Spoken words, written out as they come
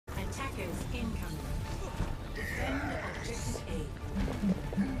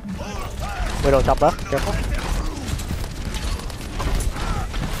Widow top left, careful.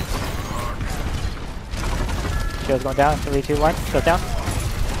 Shield's going down, 3, 2, 1, shield's down.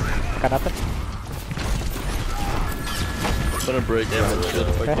 Got nothing. I'm gonna break every shield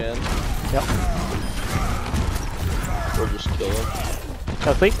if I can. Yep. Or just kill him.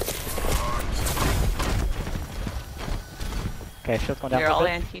 No sleep. Okay, shield's going down. You're all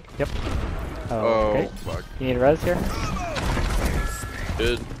antied. Yep. Oh, Oh, okay. fuck. You need a res here?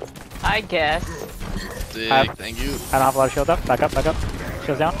 Good. I guess. Sick, thank you. I don't have a lot of shield up. Back up, back up.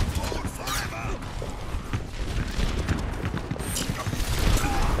 Shield's down.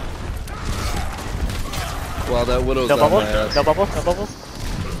 Wow, that Widow's No on bubbles, my ass. no bubbles, no bubbles.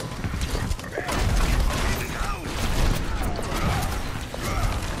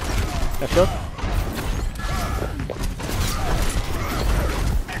 No shield.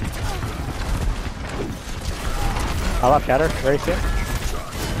 I'll have shatter very soon.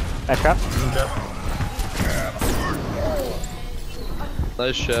 Nice trap.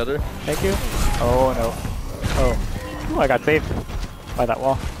 Nice shatter. Thank you. Oh no. Oh. Ooh, I got saved by that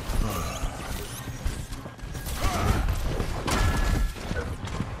wall.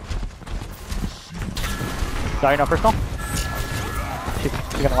 Sorry, no personal. She's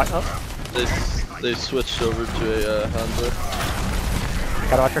gonna wipe up. They switched over to a Hanzo.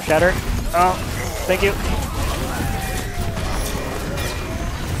 Gotta watch her shatter. Oh, thank you.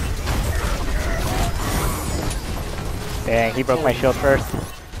 Dang, he broke my shield first.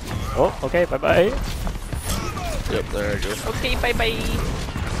 Oh, okay, bye bye. Yep, there I go. Okay, bye bye.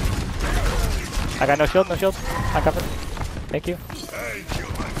 I got no shield, no shield. I'm covered. Thank you.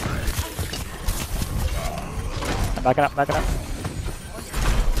 I'm backing up, backing up.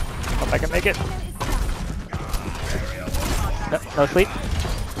 Hope I can make it. No, no sleep.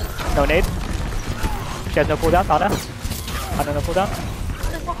 No nade. She has no cooldown, Ana. Ana no cooldown.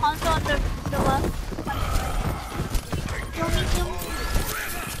 There's a Hanzo on the left. Kill me, kill me.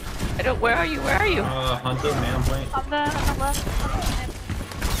 I don't. Where are you? Where are you? Hanzo, man point. On the left.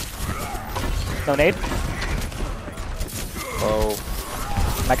 No nade. Oh,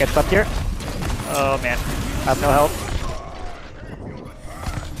 I get stuck here. Oh man. I have no help.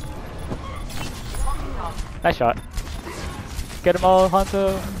 Nice shot. Get them all,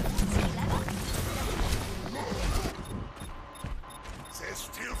 Hanzo. There's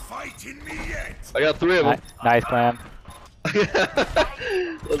still fight in me yet. I got 3 of them. Nice, Clam.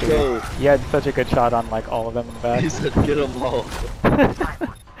 Let's go. You had such a good shot on like all of them in the back. He said get them all.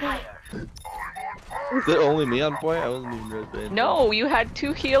 Was it only me on point? I wasn't even really paying. No, you had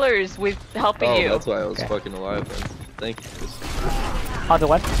 2 healers with helping you. Oh, that's why I was Okay. fucking alive then. Thank you. Hanzo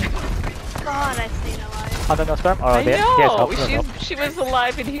one. God, I stayed alive. Hanzo no storm. Oh, I they, he has know. help. He has help. She was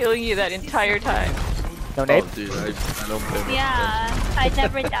alive and healing you that entire time. No nade. Oh, dude, I don't pay much Yeah, I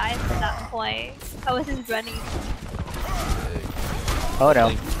never died from that point. I was just running. Oh no.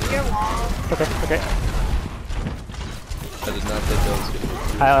 Thank you. Your wall. Okay, okay. I did not think that was gonna be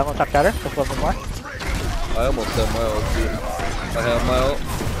true. I almost have shatter. Just a little bit more. I almost have my ult too. I have my ult.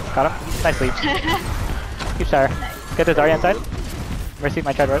 Got him. Nice lead. Keep shatter. Get the Zarya inside. Mercy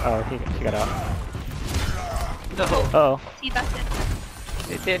might try to. Oh, she got out. No, Uh oh. See, that's it.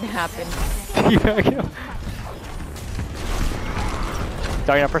 it didn't happen.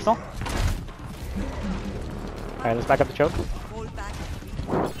 Zarya personal. Alright, let's back up the choke.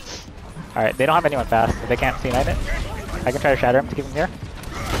 Alright, they don't have anyone fast, so they can't C9 it. I can try to shatter him to keep him here.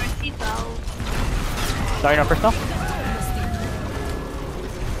 Mercy fell. Sorry, no personal.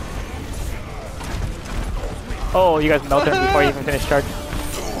 Oh, you guys melted him before you even finished charge.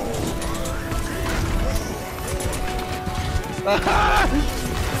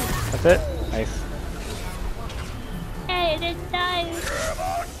 That's it. Nice. Hey, I didn't die.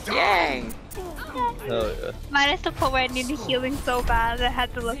 Yay! Hell yeah. Minus the point where I needed healing so bad, I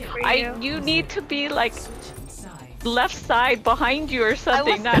had to look for you. You need to be like left side behind you or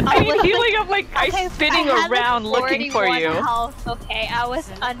something. I Not was healing. I'm like Okay, I'm spinning I had around like looking for 41 you. Health. Okay, I was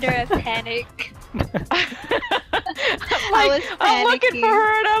under a panic. I'm looking for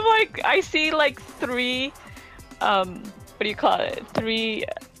her and I'm like, I see like 3, what do you call it? 3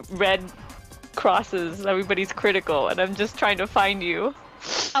 red crosses. Everybody's critical and I'm just trying to find you.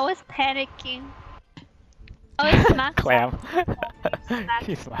 I was panicking. I was smacked. Clam.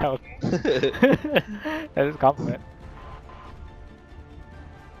 She smiled. That is a compliment.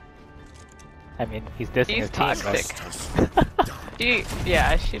 I mean, he's dissing She's his team, toxic. but... She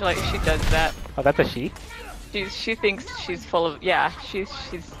does that. Oh, that's a she? She thinks she's full of she's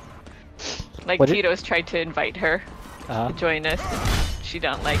like What did- Tito's tried to invite her to join us. She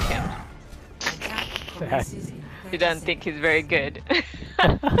don't like him. She doesn't think he's very good.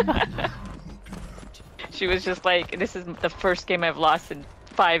 she was just like, "This is the first game I've lost in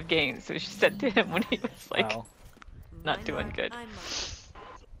 5 games." So she said to him when he was like Wow. not doing good.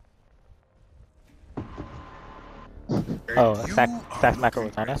 Oh, You Sack are macro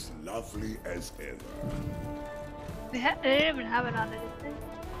was looking on us. as lovely as ever. They didn't even have it on it, did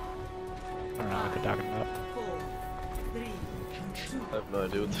I don't know what they're talking about. I have no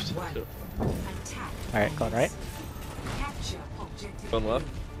idea what they're talking about. Alright, going right. Going left?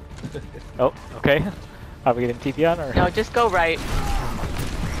 Oh, okay. Are we getting TP on or? No, just go right.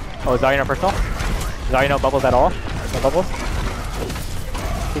 Oh, Zarya no personal? Zarya no bubbles at all? No bubbles?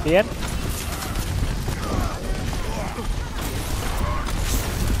 TP in?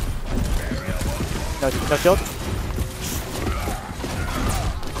 No shield?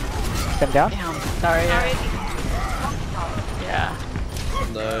 Stem down? Damn, sorry. Yeah.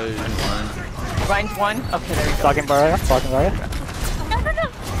 Nice. Ryan's 1? Okay, there we go. Blocking Zarya? Blocking Zarya? they? No.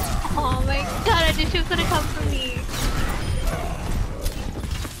 Oh my god, I knew she was gonna come for me.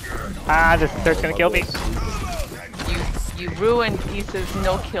 Ah, this third's gonna kill me. You ruined Issa's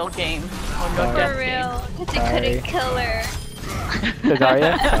no-kill game. Or no Sorry. death For game. real. Because you couldn't kill her. The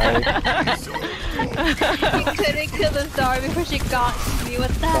Zarya? Sorry. You couldn't kill the Zarya before she got to me. What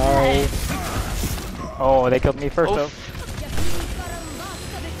the Sorry. heck? Oh, they killed me first though. Oof.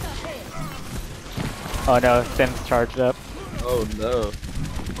 Oh no, Sim's charged up. Oh no.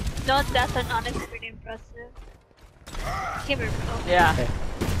 No, that's an honest pretty impressive. Give her bro. Yeah.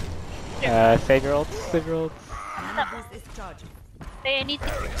 Okay. Save your ults, save your ults. Hey, I need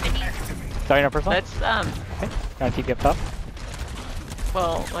Sorry, no personal? Let's Okay. Gonna TP up top.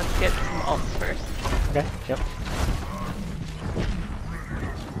 well, let's get some ults first. Okay, yep.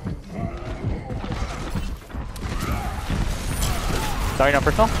 Sorry, no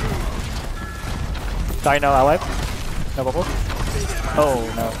personal? Sorry, no ally? No bubbles? Oh,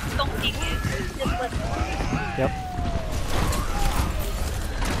 no. don't peek it. Just let Yep.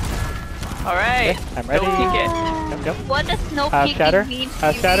 Alright. Okay, I'm ready. Don't peek it. Yep, yep. What does no Shatter? peeking mean to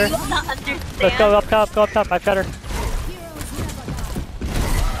Have you? shatter? You will not understand. Let's go up top, go up top. I've got her.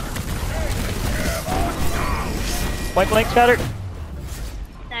 Point blank shattered.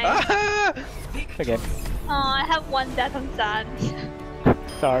 Nice. Again. Oh, I have one death on sand.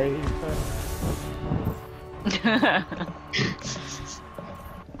 Sorry.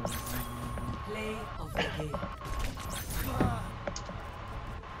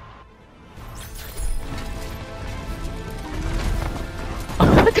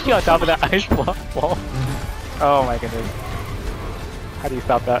 Look at you on top of that ice wall. Oh my goodness. How do you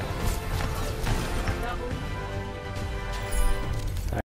stop that?